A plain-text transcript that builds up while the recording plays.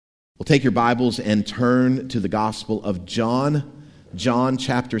Well, take your Bibles and turn to the Gospel of John, John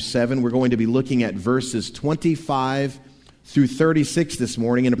chapter 7. We're going to be looking at verses 25 through 36 this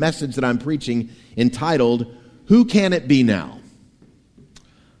morning in a message that I'm preaching entitled, Who Can It Be Now?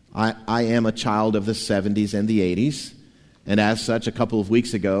 I am a child of the 70s and the 80s, and as such, a couple of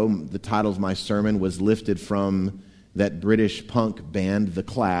weeks ago, the title of my sermon was lifted from that British punk band, The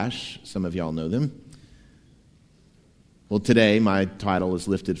Clash. Some of y'all know them. Well, today, my title is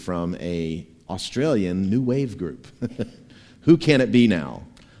lifted from an Australian new wave group. Who can it be now?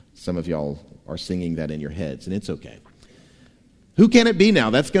 Some of y'all are singing that in your heads, and it's okay. Who can it be now?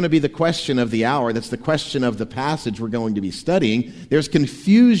 That's going to be the question of the hour. That's the question of the passage we're going to be studying. There's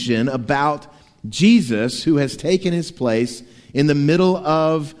confusion about Jesus, who has taken his place in the middle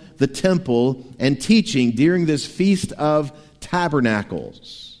of the temple and teaching during this Feast of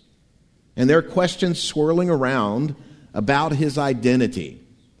Tabernacles. And there are questions swirling around about his identity.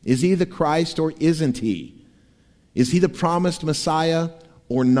 Is he the Christ or isn't he? Is he the promised Messiah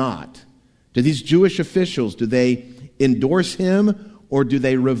or not? Do these Jewish officials, do they endorse him or do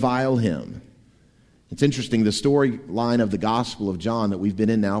they revile him? It's interesting, the storyline of the Gospel of John that we've been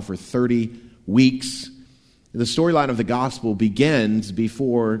in now for 30 weeks, the storyline of the Gospel begins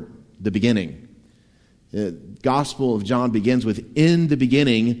before the beginning. The Gospel of John begins with, in the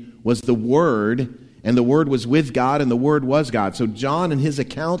beginning was the Word, and the Word was with God, and the Word was God. So John, in his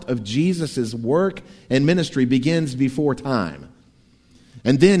account of Jesus' work and ministry, begins before time.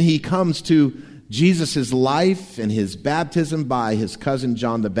 And then he comes to Jesus' life and his baptism by his cousin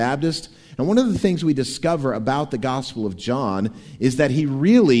John the Baptist. And one of the things we discover about the Gospel of John is that he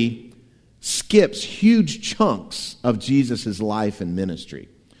really skips huge chunks of Jesus' life and ministry.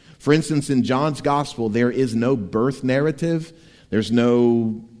 For instance, in John's Gospel, there is no birth narrative. There's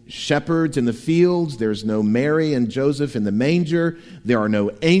no shepherds in the fields. There's no Mary and Joseph in the manger. There are no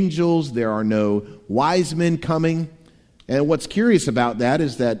angels. There are no wise men coming. And what's curious about that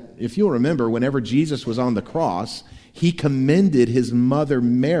is that, if you'll remember, whenever Jesus was on the cross, he commended his mother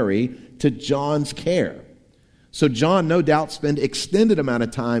Mary to John's care. So John, no doubt, spent extended amount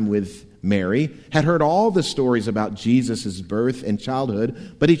of time with Mary, had heard all the stories about Jesus' birth and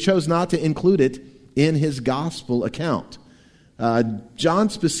childhood, but he chose not to include it in his gospel account. John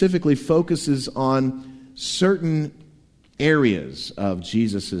specifically focuses on certain areas of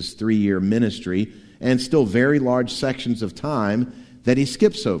Jesus' 3-year ministry and still very large sections of time that he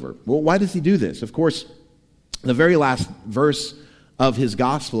skips over. Well, why does he do this? Of course, the very last verse of his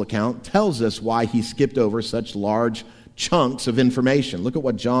gospel account tells us why he skipped over such large chunks of information. Look at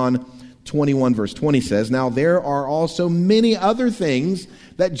what John 21 verse 20 says. Now there are also many other things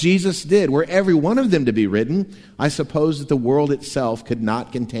that Jesus did. Were every one of them to be written, I suppose that the world itself could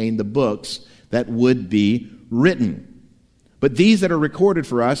not contain the books that would be written. But these that are recorded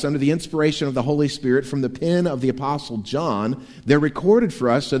for us under the inspiration of the Holy Spirit from the pen of the Apostle John, they're recorded for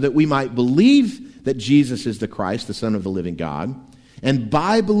us so that we might believe that Jesus is the Christ, the Son of the living God, and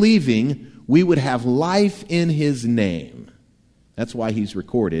by believing we would have life in his name. That's why he's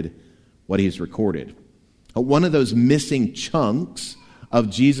recorded what he's recorded. One of those missing chunks of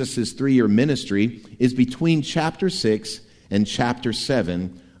Jesus' 3-year ministry is between chapter 6 and chapter 7,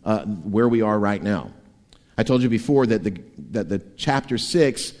 where we are right now. I told you before that the chapter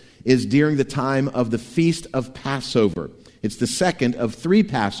 6 is during the time of the Feast of Passover. It's the second of 3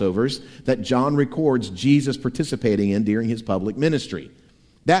 Passovers that John records Jesus participating in during his public ministry.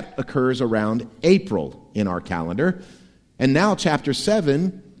 That occurs around April in our calendar. And now chapter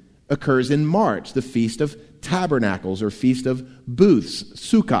 7 occurs in March, the Feast of Tabernacles, or Feast of Booths,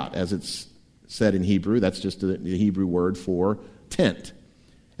 Sukkot, as it's said in Hebrew. That's just the Hebrew word for tent.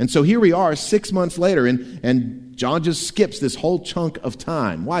 And so here we are 6 months later, and John just skips this whole chunk of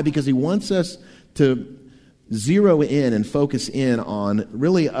time. Why? Because he wants us to zero in and focus in on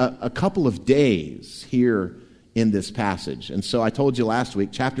really a couple of days here in this passage. And so I told you last week,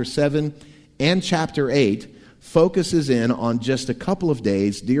 chapter 7 and chapter 8 focuses in on just a couple of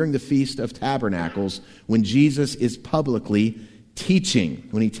days during the Feast of Tabernacles when Jesus is publicly teaching,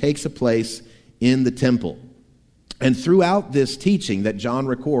 when he takes a place in the temple. And throughout this teaching that John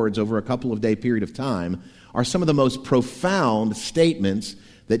records over a couple of day period of time are some of the most profound statements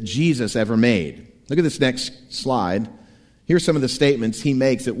that Jesus ever made. Look at this next slide. Here's some of the statements he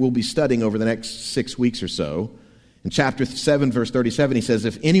makes that we'll be studying over the next 6 weeks or so. In chapter 7, verse 37, he says,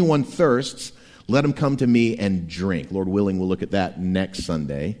 if anyone thirsts, let him come to me and drink. Lord willing, we'll look at that next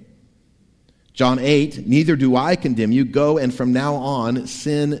Sunday. John 8, neither do I condemn you. Go and from now on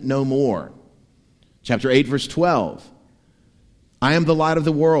sin no more. Chapter 8, verse 12. I am the light of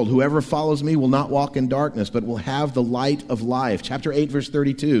the world. Whoever follows me will not walk in darkness, but will have the light of life. Chapter 8, verse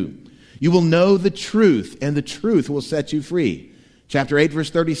 32. You will know the truth, and the truth will set you free. Chapter 8, verse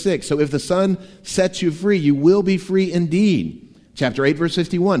 36. So if the Son sets you free, you will be free indeed. Chapter 8, verse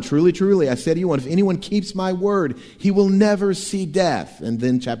 51. Truly, truly, I say to you, if anyone keeps my word, he will never see death. And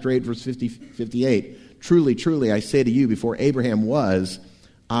then chapter 8, verse 58. Truly, truly, I say to you, before Abraham was,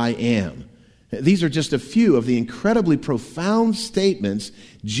 I am. These are just a few of the incredibly profound statements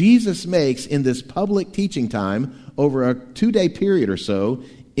Jesus makes in this public teaching time over a 2-day period or so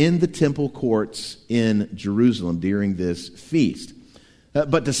in the temple courts in Jerusalem during this feast.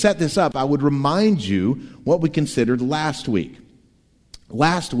 But to set this up, I would remind you what we considered last week.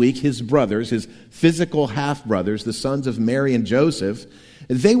 Last week, his brothers, his physical half-brothers, the sons of Mary and Joseph,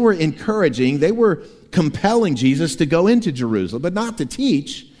 they were compelling Jesus to go into Jerusalem, but not to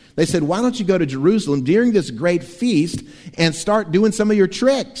teach. They said, why don't you go to Jerusalem during this great feast and start doing some of your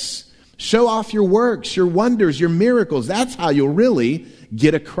tricks? Show off your works, your wonders, your miracles. That's how you'll really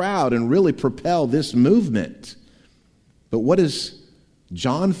get a crowd and really propel this movement. But what does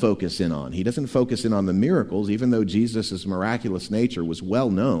John focus in on? He doesn't focus in on the miracles, even though Jesus' miraculous nature was well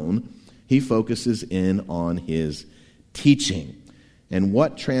known. He focuses in on his teaching. And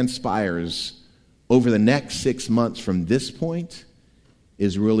what transpires over the next 6 months from this point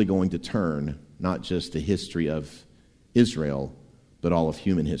is really going to turn not just the history of Israel, but all of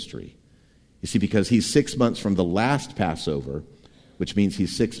human history. You see, because he's 6 months from the last Passover, which means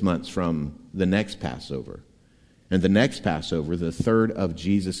he's 6 months from the next Passover. And the next Passover, the third of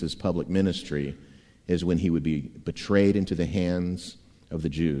Jesus' public ministry, is when he would be betrayed into the hands of the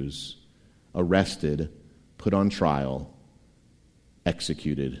Jews, arrested, put on trial,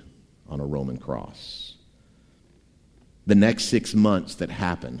 executed on a Roman cross. The next 6 months that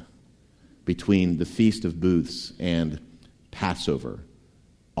happen between the Feast of Booths and Passover,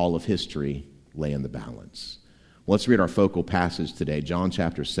 all of history lay in the balance. Well, let's read our focal passage today, John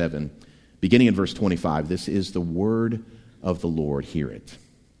chapter 7. Beginning in verse 25, this is the word of the Lord. Hear it.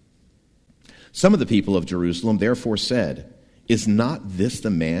 Some of the people of Jerusalem therefore said, is not this the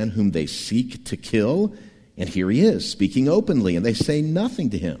man whom they seek to kill? And here he is, speaking openly, and they say nothing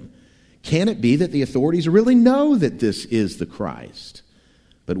to him. Can it be that the authorities really know that this is the Christ?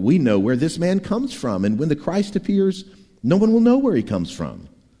 But we know where this man comes from, and when the Christ appears, no one will know where he comes from.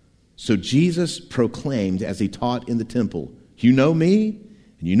 So Jesus proclaimed as he taught in the temple, you know me?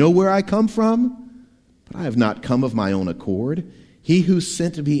 And you know where I come from? But I have not come of my own accord. He who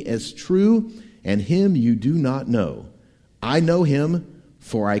sent me is true, and him you do not know. I know him,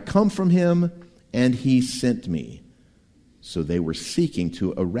 for I come from him, and he sent me. So they were seeking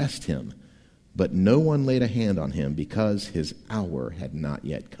to arrest him, but no one laid a hand on him because his hour had not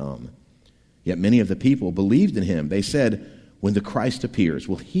yet come. Yet many of the people believed in him. They said, when the Christ appears,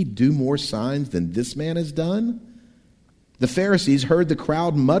 will he do more signs than this man has done? The Pharisees heard the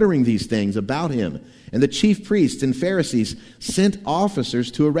crowd muttering these things about him, and the chief priests and Pharisees sent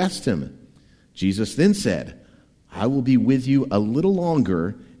officers to arrest him. Jesus then said, I will be with you a little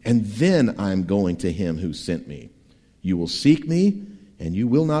longer, and then I am going to him who sent me. You will seek me, and you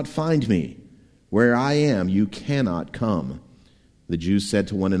will not find me. Where I am, you cannot come. The Jews said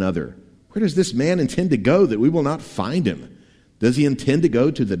to one another, where does this man intend to go that we will not find him? Does he intend to go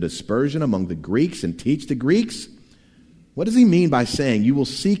to the dispersion among the Greeks and teach the Greeks? What does he mean by saying, you will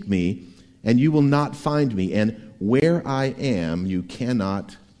seek me, and you will not find me, and where I am, you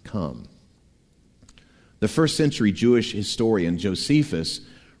cannot come? The first century Jewish historian Josephus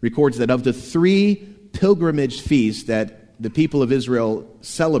records that of the 3 pilgrimage feasts that the people of Israel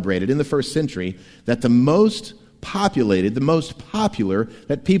celebrated in the first century, that the most populated, the most popular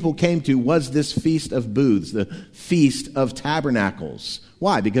that people came to was this Feast of Booths, the Feast of Tabernacles.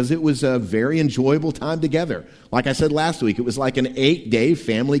 Why? Because it was a very enjoyable time together. Like I said last week, it was like an 8-day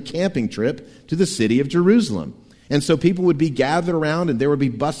family camping trip to the city of Jerusalem. And so people would be gathered around, and there would be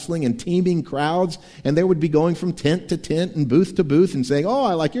bustling and teeming crowds, and they would be going from tent to tent and booth to booth and saying, oh,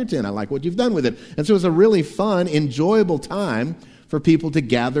 I like your tent, I like what you've done with it. And so it was a really fun, enjoyable time for people to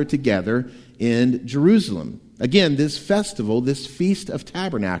gather together in Jerusalem. Again, this festival, this Feast of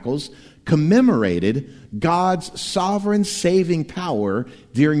Tabernacles, commemorated God's sovereign saving power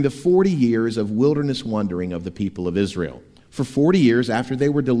during the 40 years of wilderness wandering of the people of Israel. For 40 years after they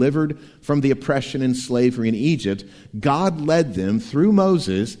were delivered from the oppression and slavery in Egypt, God led them through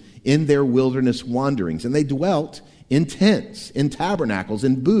Moses in their wilderness wanderings. And they dwelt in tents, in tabernacles,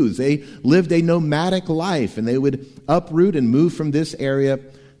 in booths. They lived a nomadic life, and they would uproot and move from this area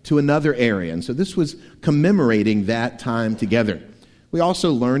to another area. And so this was commemorating that time together. We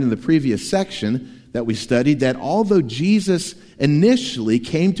also learned in the previous section that we studied that although Jesus initially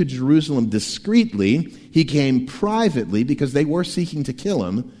came to Jerusalem discreetly, he came privately because they were seeking to kill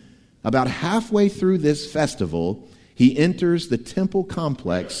him. about halfway through this festival, he enters the temple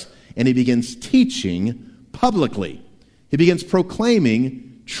complex and he begins teaching publicly. He begins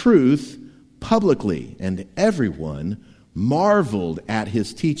proclaiming truth publicly, and everyone marveled at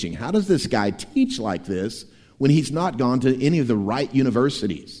his teaching. How does this guy teach like this when he's not gone to any of the right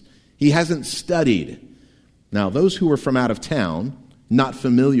universities? He hasn't studied. Now, those who are from out of town, not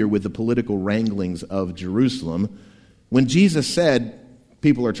familiar with the political wranglings of Jerusalem, when Jesus said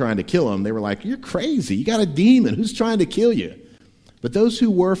people are trying to kill him, they were like, "You're crazy. You got a demon. Who's trying to kill you?" But those who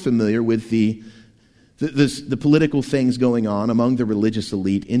were familiar with the political things going on among the religious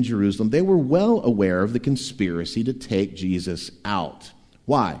elite in Jerusalem, they were well aware of the conspiracy to take Jesus out.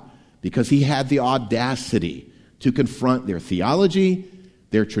 Why? Because he had the audacity to confront their theology,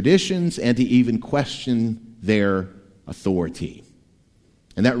 their traditions, and to even question their authority.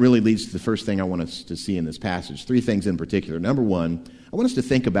 And that really leads to the first thing I want us to see in this passage. Three things in particular. Number one, I want us to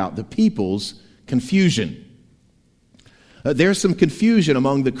think about the people's confusion. There's some confusion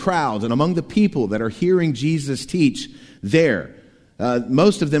among the crowds and among the people that are hearing Jesus teach there.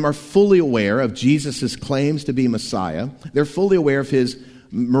 Most of them are fully aware of Jesus' claims to be Messiah. They're fully aware of his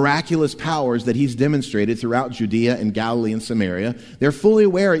miraculous powers that he's demonstrated throughout Judea and Galilee and Samaria. They're fully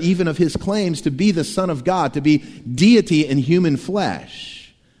aware even of his claims to be the Son of God, to be deity in human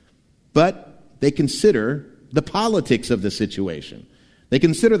flesh. But they consider the politics of the situation. They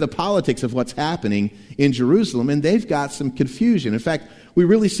consider the politics of what's happening in Jerusalem, and they've got some confusion. In fact, we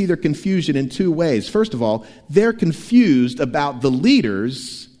really see their confusion in two ways. First of all, they're confused about the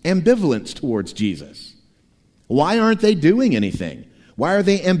leaders' ambivalence towards Jesus. Why aren't they doing anything? Why are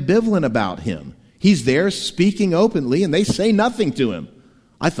they ambivalent about him? He's there speaking openly, and they say nothing to him.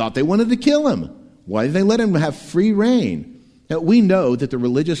 I thought they wanted to kill him. Why did they let him have free reign? Now, we know that the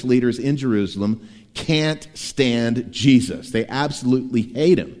religious leaders in Jerusalem can't stand Jesus. They absolutely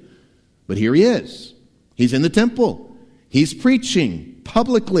hate him. But here he is. He's in the temple. He's preaching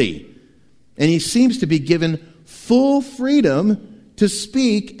publicly. And he seems to be given full freedom to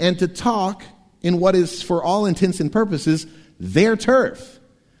speak and to talk in what is, for all intents and purposes, their turf.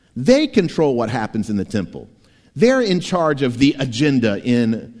 They control what happens in the temple. They're in charge of the agenda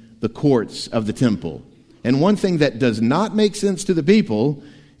in the courts of the temple. And one thing that does not make sense to the people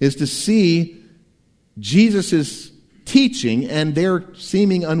is to see Jesus' teaching and their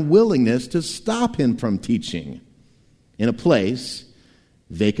seeming unwillingness to stop him from teaching. In a place,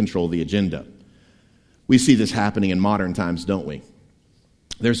 they control the agenda. We see this happening in modern times, don't we?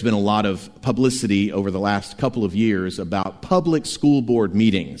 There's been a lot of publicity over the last couple of years about public school board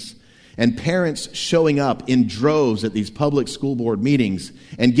meetings and parents showing up in droves at these public school board meetings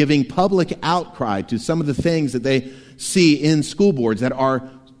and giving public outcry to some of the things that they see in school boards that are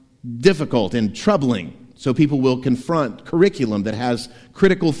difficult and troubling. So people will confront curriculum that has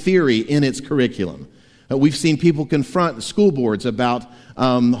critical theory in its curriculum. We've seen people confront school boards about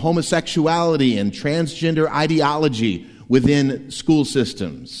homosexuality and transgender ideology within school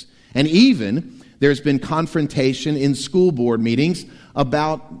systems. And even there's been confrontation in school board meetings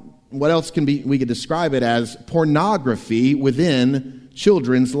about what else we could describe it as pornography within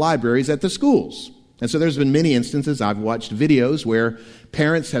children's libraries at the schools. And so there's been many instances, I've watched videos where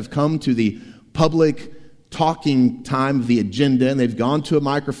parents have come to the public talking time of the agenda and they've gone to a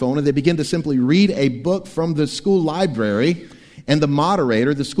microphone and they begin to simply read a book from the school library, and the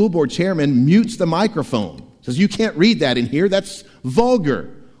moderator, the school board chairman, mutes the microphone. Says, "You can't read that in here. That's vulgar."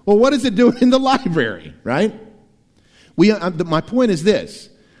 Well, what is it doing in the library, right? My point is this.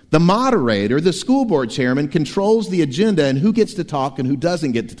 The moderator, the school board chairman, controls the agenda and who gets to talk and who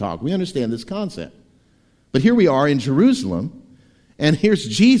doesn't get to talk. We understand this concept. But here we are in Jerusalem, and here's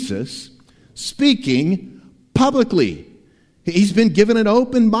Jesus speaking publicly. He's been given an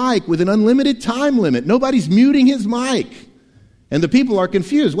open mic with an unlimited time limit. Nobody's muting his mic. And the people are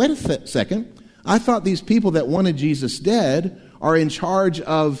confused. Wait a second. I thought these people that wanted Jesus dead are in charge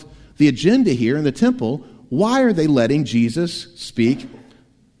of the agenda here in the temple. Why are they letting Jesus speak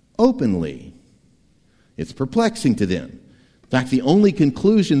openly? It's perplexing to them. In fact, the only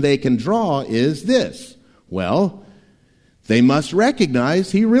conclusion they can draw is this. Well, they must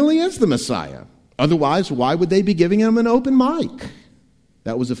recognize he really is the Messiah. Otherwise, why would they be giving him an open mic?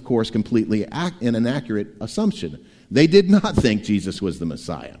 That was, of course, completely an inaccurate assumption. They did not think Jesus was the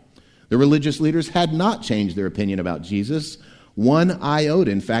Messiah. The religious leaders had not changed their opinion about Jesus one iota.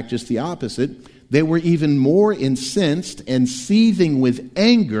 In fact, just the opposite. They were even more incensed and seething with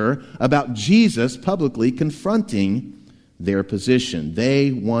anger about Jesus publicly confronting their position.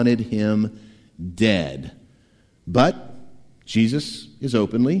 They wanted him dead. But Jesus is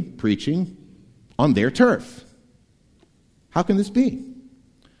openly preaching on their turf. How can this be?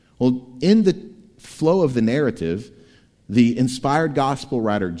 Well, in the flow of the narrative, the inspired gospel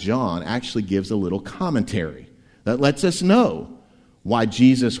writer John actually gives a little commentary that lets us know why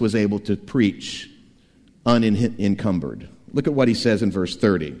Jesus was able to preach unencumbered. Look at what he says in verse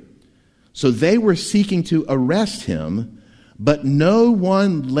 30. So they were seeking to arrest him, but no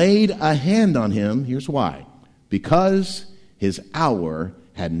one laid a hand on him. Here's why. Because his hour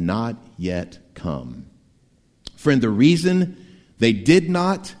had not yet come. Friend, the reason they did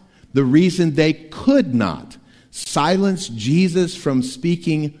not, the reason they could not silence Jesus from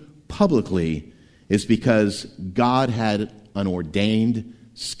speaking publicly is because God had an ordained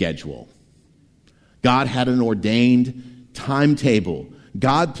schedule. God had an ordained timetable.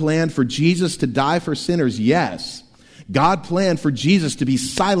 God planned for Jesus to die for sinners, yes. God planned for Jesus to be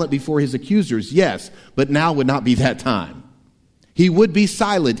silent before his accusers, yes. But now would not be that time. He would be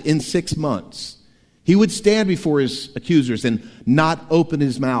silent in 6 months. He would stand before his accusers and not open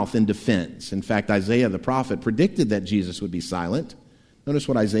his mouth in defense. In fact, Isaiah the prophet predicted that Jesus would be silent. Notice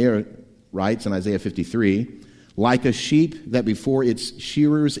what Isaiah writes in Isaiah 53. Like a sheep that before its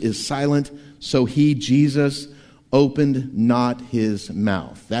shearers is silent, so he, Jesus, opened not his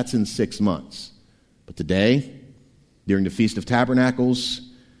mouth. That's in 6 months. But today, during the Feast of Tabernacles,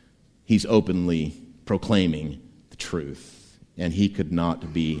 he's openly proclaiming the truth, and he could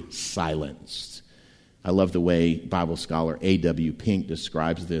not be silenced. I love the way Bible scholar A.W. Pink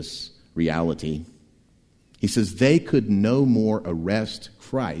describes this reality. He says, they could no more arrest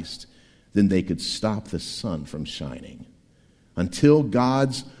Christ than they could stop the sun from shining. Until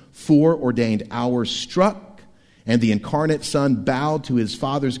God's foreordained hour struck and the incarnate Son bowed to his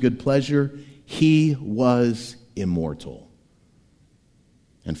Father's good pleasure, he was immortal.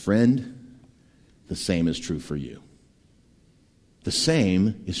 And friend, the same is true for you. The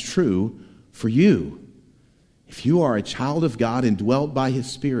same is true for you. If you are a child of God and dwelt by his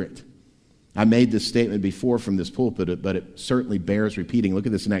Spirit, I made this statement before from this pulpit, but it certainly bears repeating. Look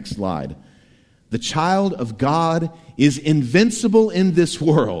at this next slide. The child of God is invincible in this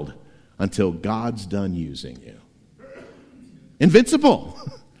world until God's done using you. Invincible.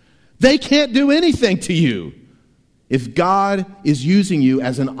 They can't do anything to you if God is using you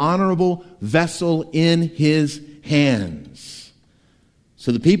as an honorable vessel in his hands.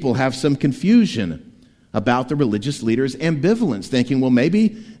 So the people have some confusion about the religious leaders' ambivalence, thinking, well, maybe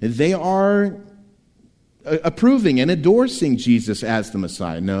they are approving and endorsing Jesus as the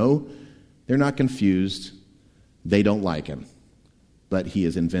Messiah. No, they're not confused. They don't like him, but he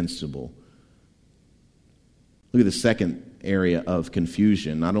is invincible. Look at the second area of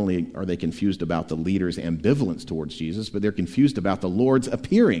confusion. Not only are they confused about the leaders' ambivalence towards Jesus, but they're confused about the Lord's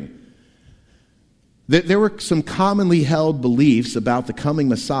appearing. There were some commonly held beliefs about the coming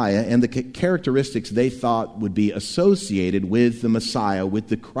Messiah and the characteristics they thought would be associated with the Messiah, with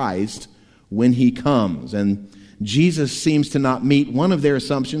the Christ, when he comes. And Jesus seems to not meet one of their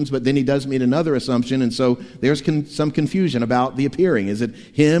assumptions, but then he does meet another assumption, and so there's some confusion about the appearing. Is it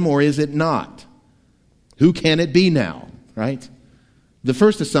him or is it not? Who can it be now, right? The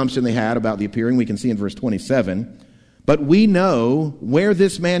first assumption they had about the appearing we can see in verse 27. But we know where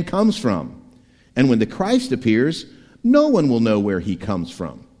this man comes from. And when the Christ appears, no one will know where he comes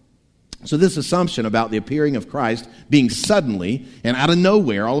from. So this assumption about the appearing of Christ being suddenly and out of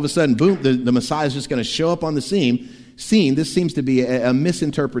nowhere, all of a sudden, boom, the Messiah is just going to show up on the scene. This seems to be a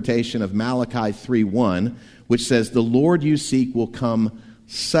misinterpretation of Malachi 3:1, which says, the Lord you seek will come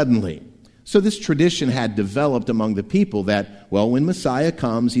suddenly. So this tradition had developed among the people that, well, when Messiah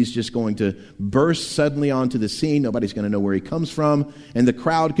comes, he's just going to burst suddenly onto the scene. Nobody's going to know where he comes from. And the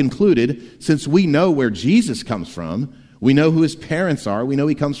crowd concluded, since we know where Jesus comes from, we know who his parents are, we know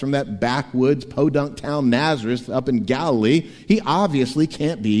he comes from that backwoods podunk town Nazareth up in Galilee, he obviously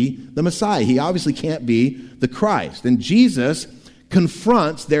can't be the Messiah. He obviously can't be the Christ. And Jesus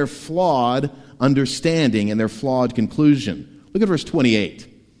confronts their flawed understanding and their flawed conclusion. Look at verse 28.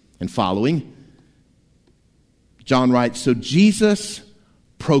 And following, John writes, so Jesus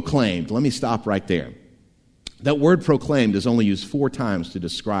proclaimed. Let me stop right there. That word proclaimed is only used 4 times to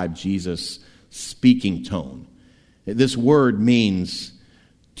describe Jesus' speaking tone. This word means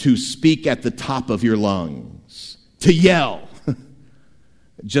to speak at the top of your lungs, to yell.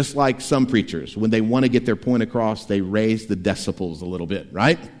 Just like some preachers, when they want to get their point across, they raise the decibels a little bit,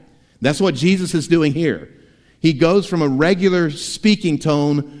 right? That's what Jesus is doing here. He goes from a regular speaking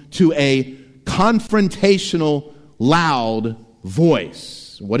tone to a confrontational, loud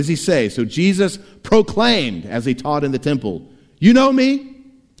voice. What does he say? So Jesus proclaimed, as he taught in the temple, you know me?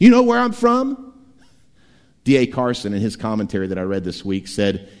 You know where I'm from? D.A. Carson, in his commentary that I read this week,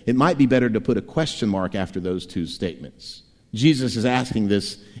 said it might be better to put a question mark after those 2 statements. Jesus is asking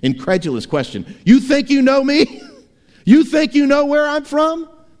this incredulous question. You think you know me? You think you know where I'm from?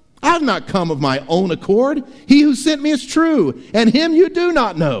 I've not come of my own accord. He who sent me is true, and him you do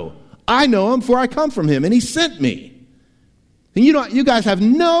not know. I know him, for I come from him, and he sent me. And you guys have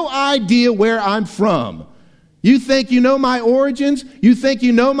no idea where I'm from. You think you know my origins? You think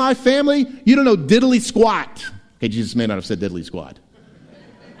you know my family? You don't know diddly squat. Okay, Jesus may not have said diddly squat.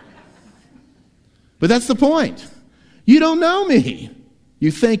 But that's the point. You don't know me.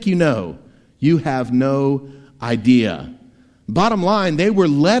 You think you know. You have no idea. Bottom line, they were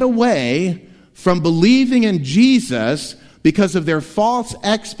led away from believing in Jesus because of their false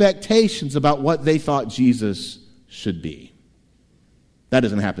expectations about what they thought Jesus should be. That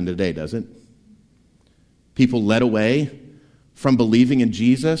doesn't happen today, does it? People led away from believing in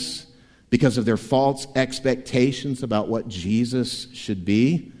Jesus because of their false expectations about what Jesus should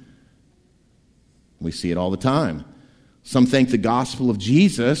be. We see it all the time. Some think the gospel of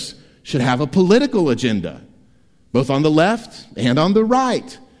Jesus should have a political agenda, both on the left and on the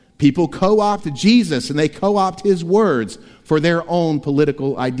right. People co-opt Jesus and they co-opt his words for their own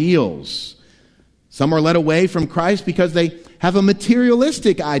political ideals. Some are led away from Christ because they have a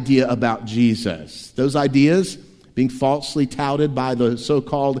materialistic idea about Jesus. Those ideas being falsely touted by the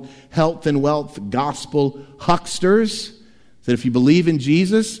so-called health and wealth gospel hucksters, that if you believe in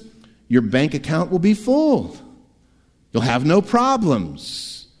Jesus, your bank account will be full. You'll have no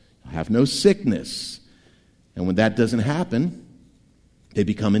problems. You'll have no sickness. And when that doesn't happen, they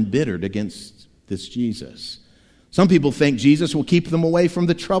become embittered against this Jesus. Some people think Jesus will keep them away from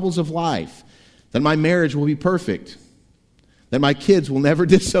the troubles of life, that my marriage will be perfect, that my kids will never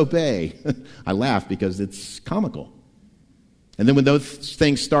disobey. I laugh because it's comical. And then when those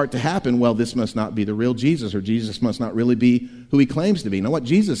things start to happen, well, this must not be the real Jesus, or Jesus must not really be who he claims to be. Now, what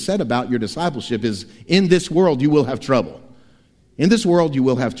Jesus said about your discipleship is, in this world you will have trouble. In this world you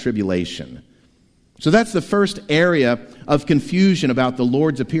will have tribulation. So that's the first area of confusion about the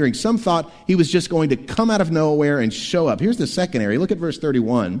Lord's appearing. Some thought he was just going to come out of nowhere and show up. Here's the second area. Look at verse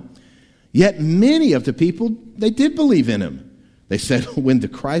 31. Yet many of the people, they did believe in him. They said, when the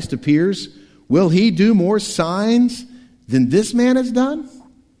Christ appears, will he do more signs than this man has done?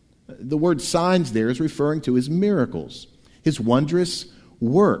 The word signs there is referring to his miracles, his wondrous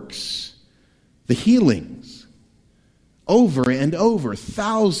works, the healings. Over and over,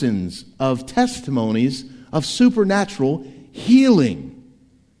 thousands of testimonies of supernatural healing,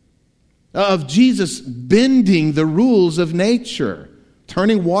 of Jesus bending the rules of nature,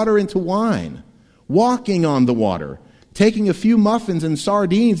 turning water into wine, walking on the water, taking a few muffins and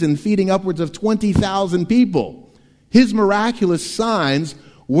sardines and feeding upwards of 20,000 people. His miraculous signs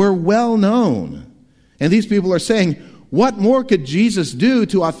were well known. And these people are saying, what more could Jesus do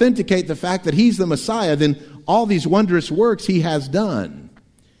to authenticate the fact that he's the Messiah than all these wondrous works he has done?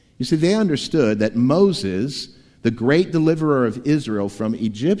 You see, they understood that Moses, the great deliverer of Israel from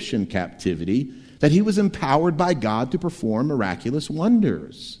Egyptian captivity, that he was empowered by God to perform miraculous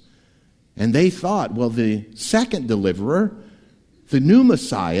wonders. And they thought, well, the second deliverer, the new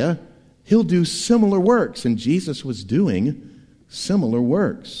Messiah, he'll do similar works. And Jesus was doing similar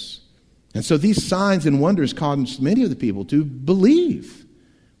works. And so these signs and wonders caused many of the people to believe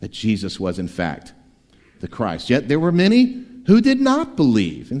that Jesus was, in fact, the Christ. Yet there were many who did not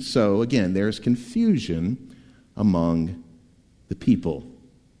believe. And so, again, there's confusion among the people.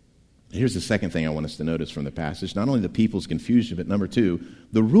 Here's the second thing I want us to notice from the passage. Not only the people's confusion, but number two,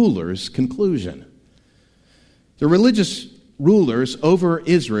 the ruler's conclusion. The religious rulers over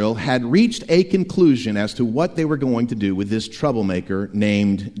Israel had reached a conclusion as to what they were going to do with this troublemaker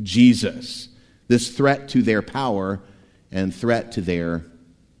named Jesus, this threat to their power and threat to their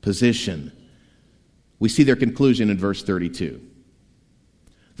position. We see their conclusion in verse 32.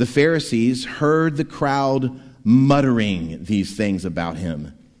 The Pharisees heard the crowd muttering these things about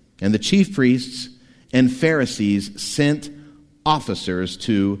him, and the chief priests and Pharisees sent officers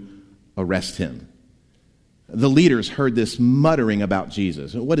to arrest him. The leaders heard this muttering about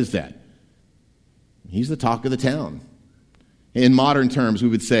Jesus. What is that? He's the talk of the town. In modern terms, we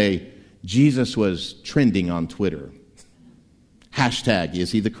would say Jesus was trending on Twitter. Hashtag,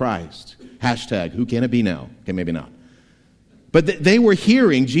 is he the Christ? Hashtag, who can it be now? Okay, maybe not. But they were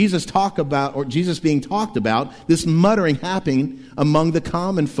hearing Jesus talk about, or Jesus being talked about, this muttering happening among the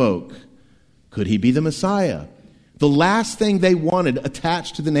common folk. Could he be the Messiah? The last thing they wanted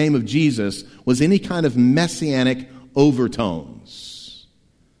attached to the name of Jesus was any kind of messianic overtones.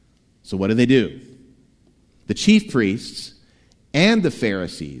 So what do? The chief priests and the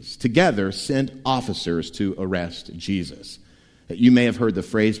Pharisees together sent officers to arrest Jesus. You may have heard the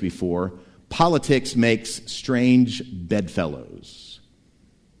phrase before, politics makes strange bedfellows.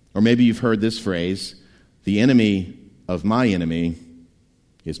 Or maybe you've heard this phrase, the enemy of my enemy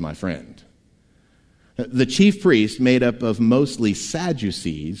is my friend. The chief priest, made up of mostly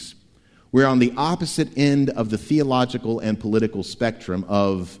Sadducees, were on the opposite end of the theological and political spectrum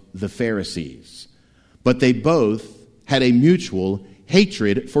of the Pharisees. But they both had a mutual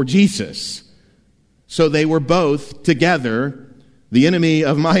hatred for Jesus. So they were both together. The enemy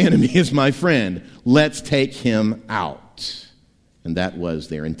of my enemy is my friend. Let's take him out. And that was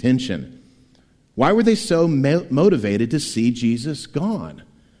their intention. Why were they so motivated to see Jesus gone?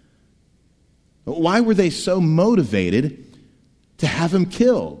 Why were they so motivated to have him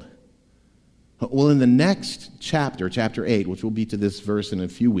killed? Well, in the next chapter, chapter 8, which will be to this verse in a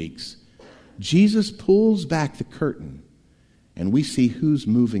few weeks, Jesus pulls back the curtain, and we see who's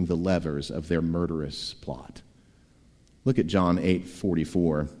moving the levers of their murderous plot. Look at John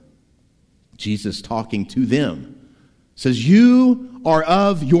 8:44. Jesus talking to them says, "You are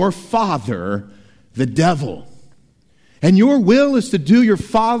of your father, the devil, and your will is to do your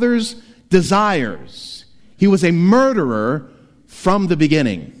father's desires." He was a murderer from the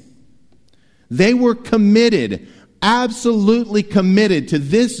beginning. They were committed, absolutely committed to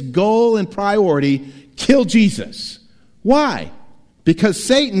this goal and priority, kill Jesus. Why? Because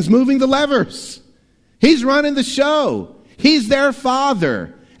Satan's moving the levers. He's running the show. He's their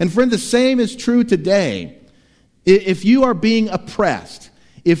father. And friend, the same is true today. If you are being oppressed,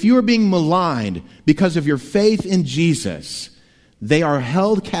 if you are being maligned because of your faith in Jesus, they are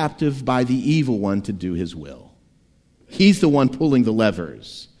held captive by the evil one to do his will. He's the one pulling the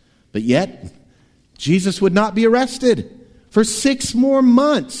levers. But yet, Jesus would not be arrested. For 6 more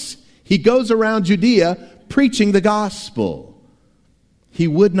months, he goes around Judea preaching the gospel. He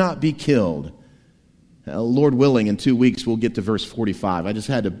would not be killed. Lord willing, in 2 weeks, we'll get to verse 45. I just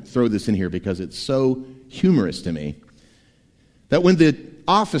had to throw this in here because it's so humorous to me. That when the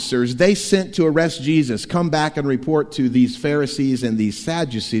officers they sent to arrest Jesus come back and report to these Pharisees and these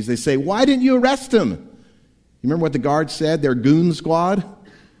Sadducees, they say, "Why didn't you arrest him?" You remember what the guards said, their goon squad?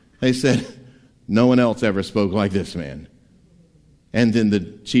 They said, "No one else ever spoke like this man." And then the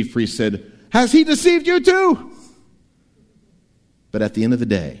chief priest said, "Has he deceived you too?" But at the end of the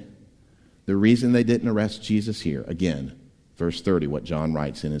day, the reason they didn't arrest Jesus here, again, verse 30, what John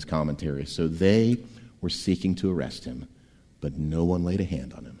writes in his commentary, so they were seeking to arrest him, but no one laid a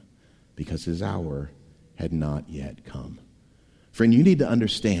hand on him because his hour had not yet come. Friend, you need to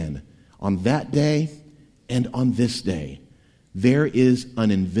understand, on that day and on this day, there is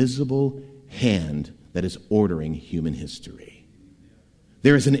an invisible hand that is ordering human history.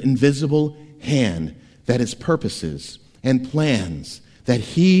 There is an invisible hand that has purposes and plans that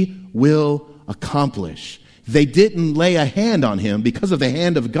he will accomplish. They didn't lay a hand on him because of the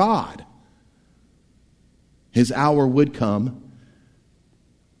hand of God. His hour would come.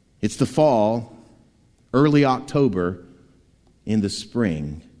 It's the fall, early October. In the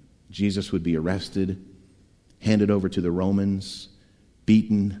spring, Jesus would be arrested, handed over to the Romans,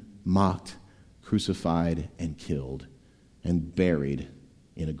 beaten, mocked, crucified, and killed, and buried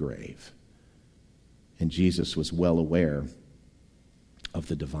in a grave. And Jesus was well aware of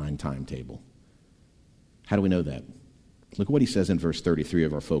the divine timetable. How do we know that? Look what he says in verse 33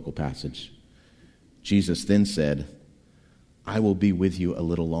 of our focal passage. Jesus then said, "I will be with you a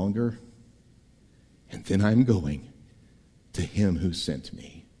little longer, and then I'm going to him who sent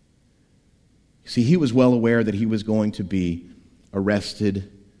me." See, he was well aware that he was going to be arrested,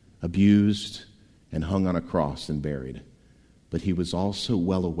 abused, and hung on a cross and buried. But he was also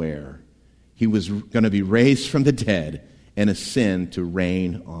well aware he was going to be raised from the dead and ascend to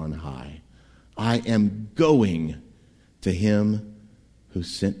reign on high. I am going to him who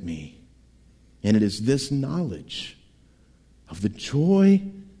sent me. And it is this knowledge of the joy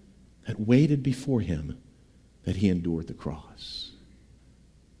that waited before him that he endured the cross.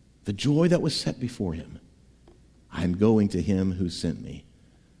 The joy that was set before him. I am going to him who sent me.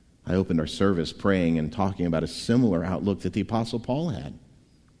 I opened our service praying and talking about a similar outlook that the Apostle Paul had.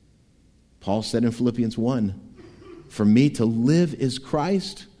 Paul said in Philippians 1, "For me to live is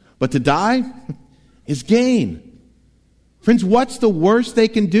Christ, but to die is gain." Friends, what's the worst they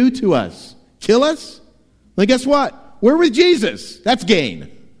can do to us? Kill us? Well, guess what? We're with Jesus. That's gain.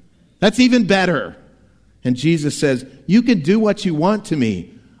 That's even better. And Jesus says, "You can do what you want to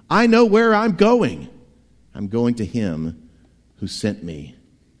me. I know where I'm going. I'm going to him who sent me."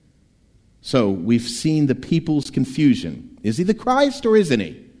 So we've seen the people's confusion. Is he the Christ or isn't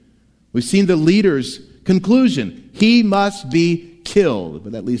he? We've seen the leaders' conclusion. He must be killed.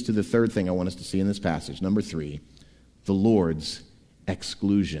 But that leads to the third thing I want us to see in this passage. Number 3, the Lord's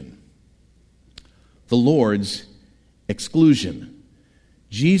exclusion. the Lord's exclusion.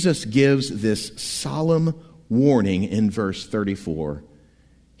 Jesus gives this solemn warning in verse 34.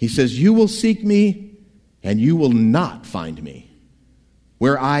 He says, "You will seek me, and you will not find me.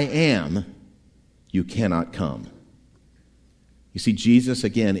 Where I am, you cannot come." You see, Jesus,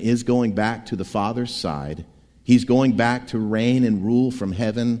 again, is going back to the Father's side. He's going back to reign and rule from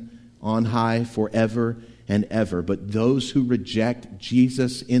heaven on high forever and ever. But those who reject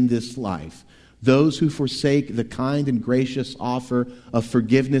Jesus in this life, those who forsake the kind and gracious offer of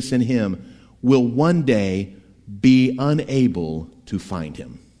forgiveness in Him, will one day be unable to find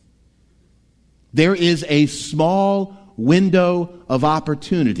Him. There is a small window of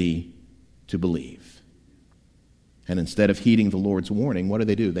opportunity to believe. And instead of heeding the Lord's warning, what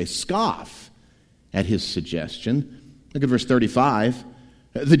do? They scoff at His suggestion. Look at verse 35.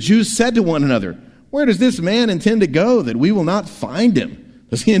 The Jews said to one another, "Where does this man intend to go that we will not find him?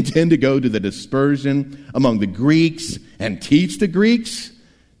 Does he intend to go to the dispersion among the Greeks and teach the Greeks?"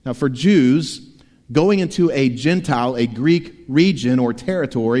 Now for Jews, going into a Gentile, a Greek region or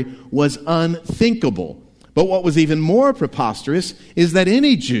territory was unthinkable. But what was even more preposterous is that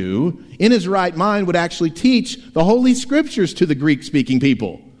any Jew in his right mind would actually teach the Holy Scriptures to the Greek-speaking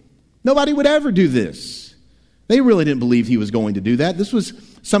people. Nobody would ever do this. They really didn't believe he was going to do that. This was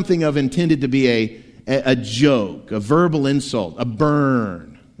something of intended to be a joke, a verbal insult, a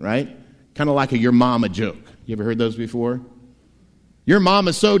burn, right? Kind of like a your mama joke. You ever heard those before? Your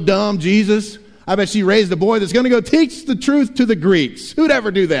mama's so dumb, Jesus. I bet she raised a boy that's going to go teach the truth to the Greeks. Who'd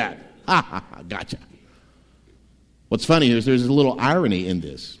ever do that? Ha ha ha, gotcha. What's funny is there's a little irony in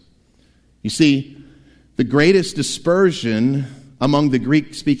this. You see, the greatest dispersion among the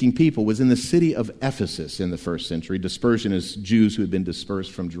Greek-speaking people was in the city of Ephesus in the first century. Dispersion is Jews who had been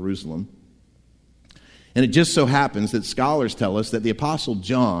dispersed from Jerusalem. And it just so happens that scholars tell us that the Apostle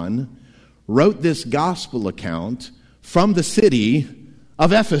John wrote this gospel account from the city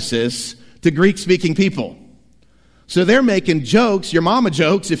of Ephesus to Greek-speaking people. So they're making jokes, your mama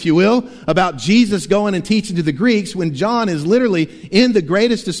jokes, if you will, about Jesus going and teaching to the Greeks when John is literally in the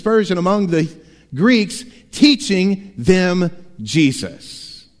greatest dispersion among the Greeks teaching them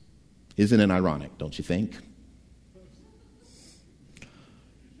Jesus. Isn't it ironic, don't you think?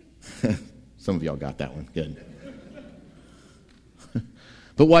 Some of y'all got that one. Good.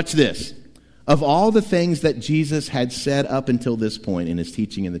 But watch this. Of all the things that Jesus had said up until this point in his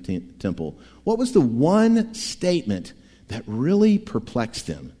teaching in the temple, what was the one statement that really perplexed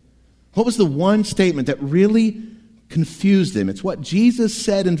him? What was the one statement that really confused him? It's what Jesus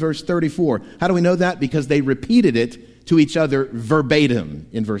said in verse 34. How do we know that? Because they repeated it to each other verbatim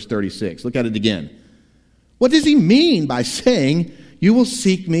in verse 36. Look at it again. What does he mean by saying, "You will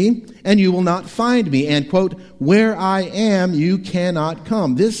seek me and you will not find me," and, quote, "where I am, you cannot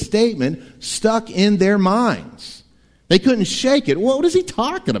come"? This statement stuck in their minds. They couldn't shake it. What is he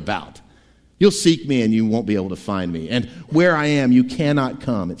talking about? You'll seek me and you won't be able to find me. And where I am, you cannot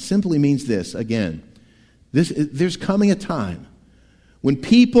come. It simply means this, again. There's coming a time when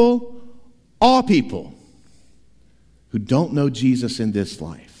people, all people, who don't know Jesus in this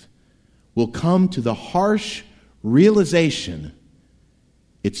life will come to the harsh realization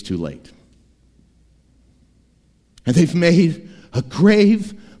it's too late. And they've made a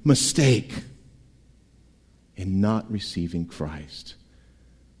grave mistake in not receiving Christ.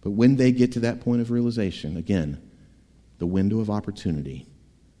 But when they get to that point of realization, again, the window of opportunity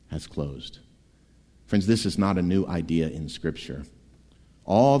has closed. Friends, this is not a new idea in Scripture.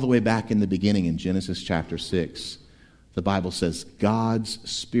 All the way back in the beginning in Genesis chapter 6, the Bible says God's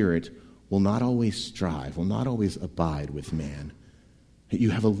Spirit will not always strive, will not always abide with man.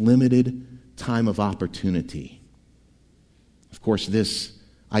 You have a limited time of opportunity. Of course, this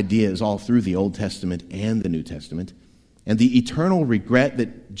idea is all through the Old Testament and the New Testament. And the eternal regret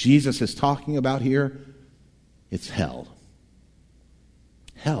that Jesus is talking about here, it's hell.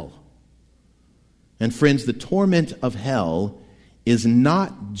 Hell. And friends, the torment of hell is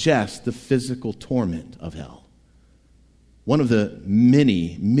not just the physical torment of hell. One of the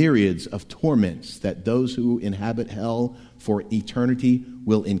many myriads of torments that those who inhabit hell for eternity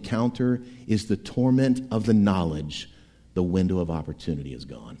will encounter is the torment of the knowledge the window of opportunity is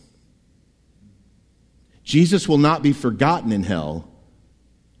gone. Jesus will not be forgotten in hell.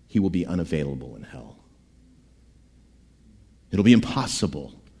 He will be unavailable in hell. It'll be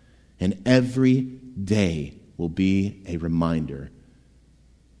impossible. And every day will be a reminder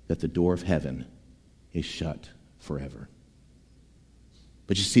that the door of heaven is shut forever.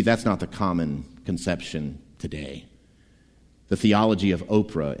 But you see, that's not the common conception today. The theology of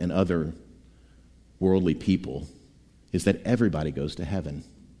Oprah and other worldly people is that everybody goes to heaven.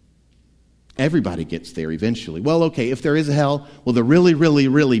 Everybody gets there eventually. Well, okay, if there is a hell, well, the really, really,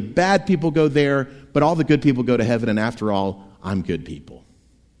 really bad people go there, but all the good people go to heaven, and after all, I'm good people.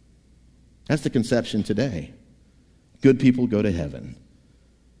 That's the conception today. Good people go to heaven.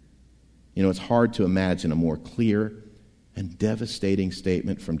 You know, it's hard to imagine a more clear and devastating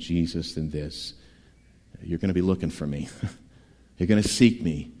statement from Jesus than this. You're going to be looking for me. You're going to seek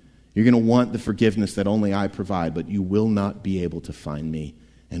me. You're going to want the forgiveness that only I provide, but you will not be able to find me.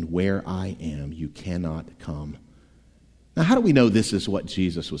 And where I am, you cannot come. Now, how do we know this is what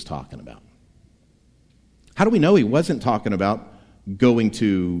Jesus was talking about? How do we know he wasn't talking about going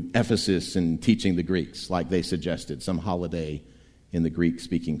to Ephesus and teaching the Greeks like they suggested, some holiday in the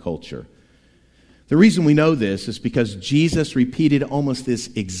Greek-speaking culture? The reason we know this is because Jesus repeated almost this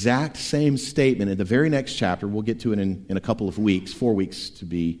exact same statement in the very next chapter. We'll get to it in a couple of weeks, 4 weeks to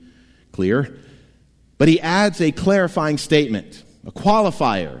be clear. But he adds a clarifying statement, a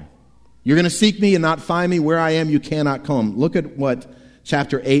qualifier. You're going to seek me and not find me. Where I am, you cannot come. Look at what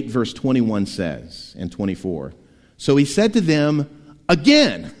chapter 8, verse 21 says and 24. So he said to them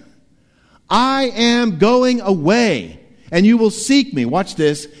again, I am going away, and you will seek me. Watch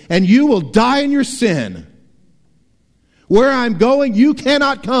this. And you will die in your sin. Where I'm going, you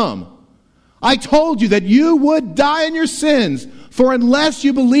cannot come. I told you that you would die in your sins. For unless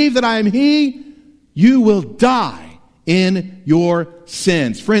you believe that I am he, you will die in your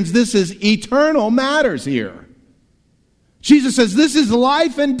sins. Friends, this is eternal matters here. Jesus says this is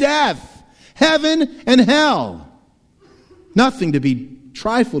life and death, heaven and hell. Nothing to be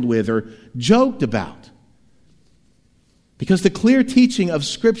trifled with or joked about. Because the clear teaching of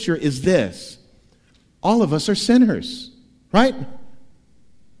Scripture is this: all of us are sinners, right?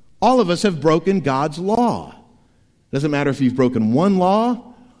 All of us have broken God's law. Doesn't matter if you've broken one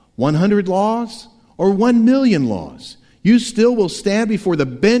law, 100 laws, or 1 million laws. You still will stand before the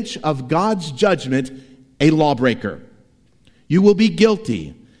bench of God's judgment a lawbreaker. You will be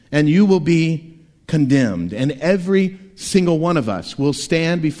guilty and you will be condemned. And every single one of us will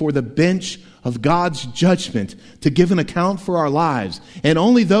stand before the bench of God's judgment to give an account for our lives. And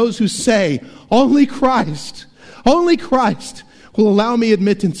only those who say, only Christ will allow me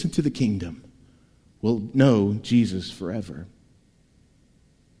admittance into the kingdom will know Jesus forever.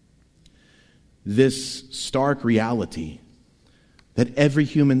 This stark reality that every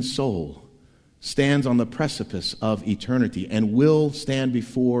human soul stands on the precipice of eternity and will stand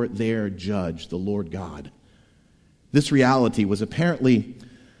before their judge, the Lord God. This reality was apparently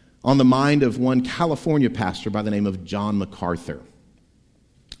on the mind of one California pastor by the name of John MacArthur.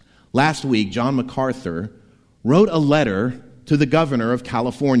 Last week, John MacArthur wrote a letter to the governor of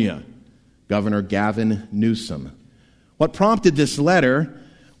California, Governor Gavin Newsom. What prompted this letter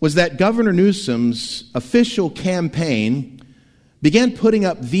was that Governor Newsom's official campaign began putting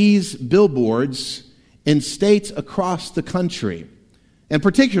up these billboards in states across the country, and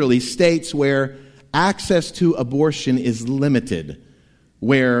particularly states where access to abortion is limited,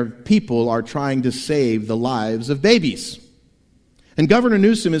 where people are trying to save the lives of babies. And Governor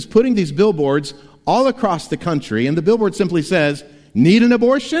Newsom is putting these billboards all across the country, and the billboard simply says, need an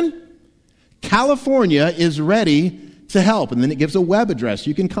abortion? California is ready to help. And then it gives a web address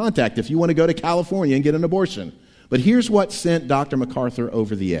you can contact if you want to go to California and get an abortion. But here's what sent Dr. MacArthur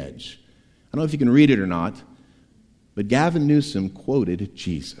over the edge. I don't know if you can read it or not, but Gavin Newsom quoted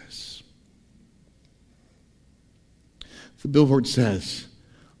Jesus. The billboard says,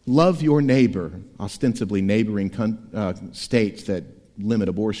 love your neighbor, ostensibly neighboring states that limit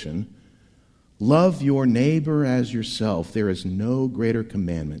abortion. Love your neighbor as yourself. There is no greater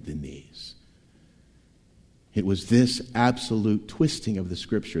commandment than these. It was this absolute twisting of the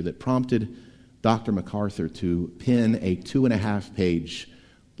Scripture that prompted Dr. MacArthur to pen a 2.5-page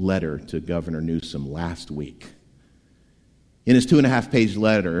letter to Governor Newsom last week. In his 2.5-page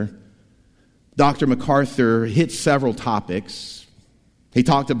letter, Dr. MacArthur hit several topics. He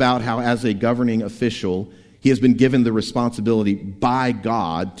talked about how, as a governing official, he has been given the responsibility by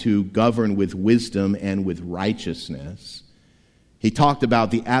God to govern with wisdom and with righteousness. He talked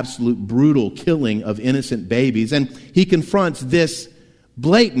about the absolute brutal killing of innocent babies, and he confronts this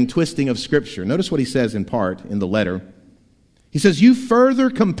blatant twisting of Scripture. Notice what he says in part in the letter. He says, you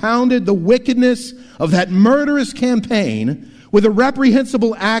further compounded the wickedness of that murderous campaign with a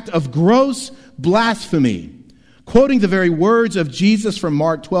reprehensible act of gross blasphemy, quoting the very words of Jesus from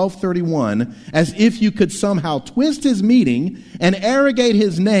Mark 12:31, as if you could somehow twist his meaning and arrogate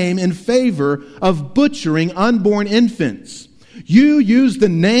his name in favor of butchering unborn infants. You use the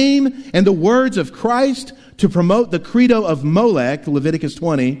name and the words of Christ to promote the credo of Molech, Leviticus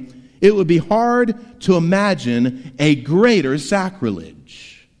 20. It would be hard to imagine a greater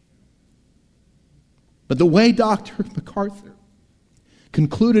sacrilege. But the way Dr. MacArthur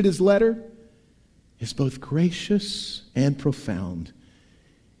concluded his letter is both gracious and profound.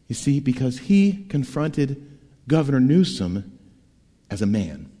 You see, because he confronted Governor Newsom as a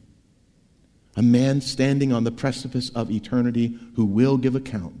man standing on the precipice of eternity who will give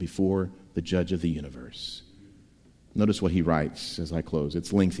account before the judge of the universe. Notice what he writes as I close.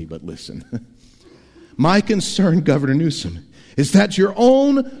 It's lengthy, but listen. My concern, Governor Newsom, is that your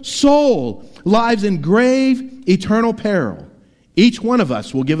own soul lies in grave, eternal peril. Each one of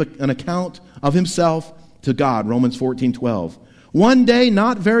us will give an account of himself to God, Romans 14:12. One day,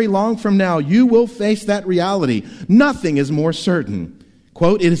 not very long from now, you will face that reality. Nothing is more certain.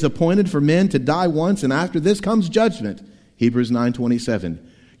 Quote, it is appointed for men to die once, and after this comes judgment, Hebrews 9:27.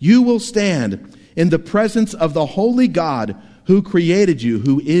 You will stand in the presence of the holy God who created you,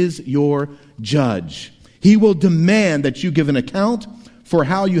 who is your judge. He will demand that you give an account for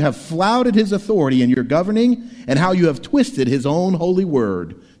how you have flouted his authority in your governing and how you have twisted his own holy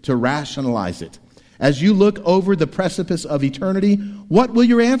word to rationalize it. As you look over the precipice of eternity, what will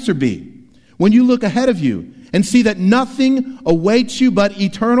your answer be? When you look ahead of you and see that nothing awaits you but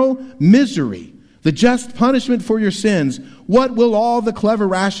eternal misery, the just punishment for your sins, what will all the clever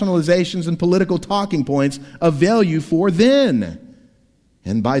rationalizations and political talking points avail you for then?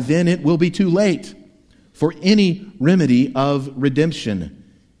 And by then it will be too late for any remedy of redemption.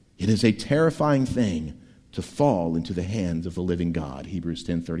 It is a terrifying thing to fall into the hands of the living God. Hebrews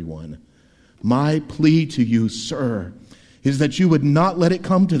 10:31. My plea to you, sir, is that you would not let it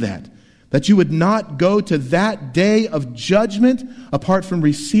come to that you would not go to that day of judgment apart from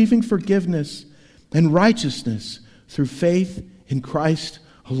receiving forgiveness and righteousness through faith in Christ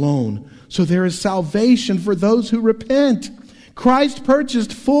alone. So there is salvation for those who repent. Christ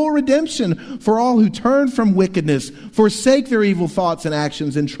purchased full redemption for all who turn from wickedness, forsake their evil thoughts and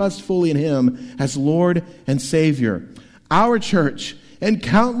actions, and trust fully in him as Lord and Savior. Our church and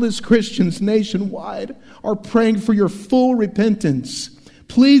countless Christians nationwide are praying for your full repentance.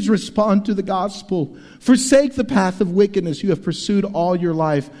 Please respond to the gospel. Forsake the path of wickedness you have pursued all your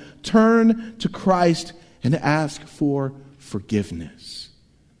life. Turn to Christ and ask for forgiveness.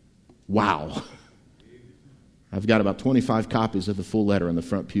 Wow. I've got about 25 copies of the full letter in the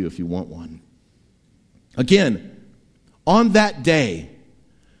front pew if you want one. Again, on that day,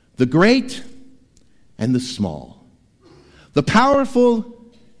 the great and the small, the powerful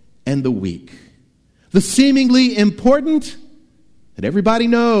and the weak, the seemingly important that everybody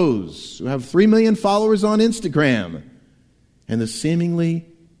knows, who have 3 million followers on Instagram, and the seemingly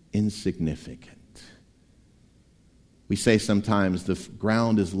insignificant. We say sometimes the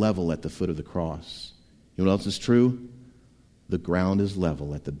ground is level at the foot of the cross. You know what else is true? The ground is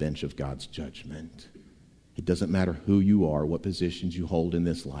level at the bench of God's judgment. It doesn't matter who you are, what positions you hold in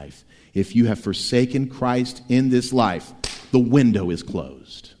this life. If you have forsaken Christ in this life, the window is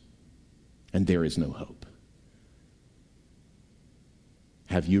closed, and there is no hope.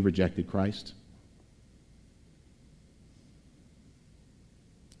 Have you rejected Christ?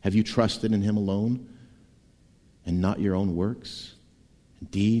 Have you trusted in him alone and not your own works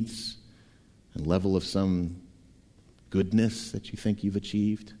and deeds and level of some goodness that you think you've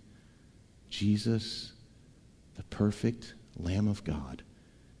achieved? Jesus, the perfect Lamb of God,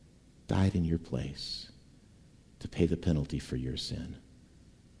 died in your place to pay the penalty for your sin,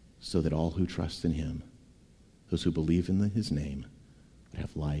 so that all who trust in him, those who believe in his name, would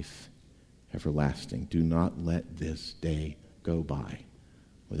have life everlasting. Do not let this day go by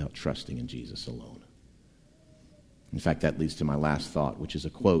without trusting in Jesus alone. In fact, that leads to my last thought, which is a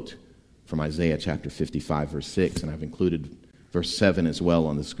quote from Isaiah chapter 55, verse 6, and I've included verse 7 as well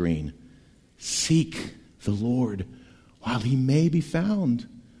on the screen. Seek the Lord while he may be found.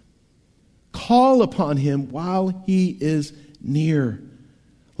 Call upon him while he is near.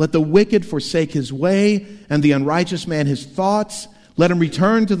 Let the wicked forsake his way, and the unrighteous man his thoughts. Let him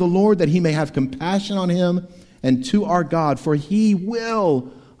return to the Lord, that he may have compassion on him, and to our God, for he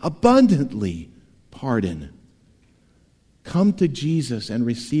will abundantly pardon. Come to Jesus and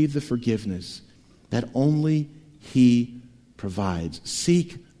receive the forgiveness that only he provides.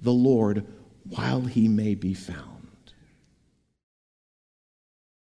 Seek the Lord while he may be found.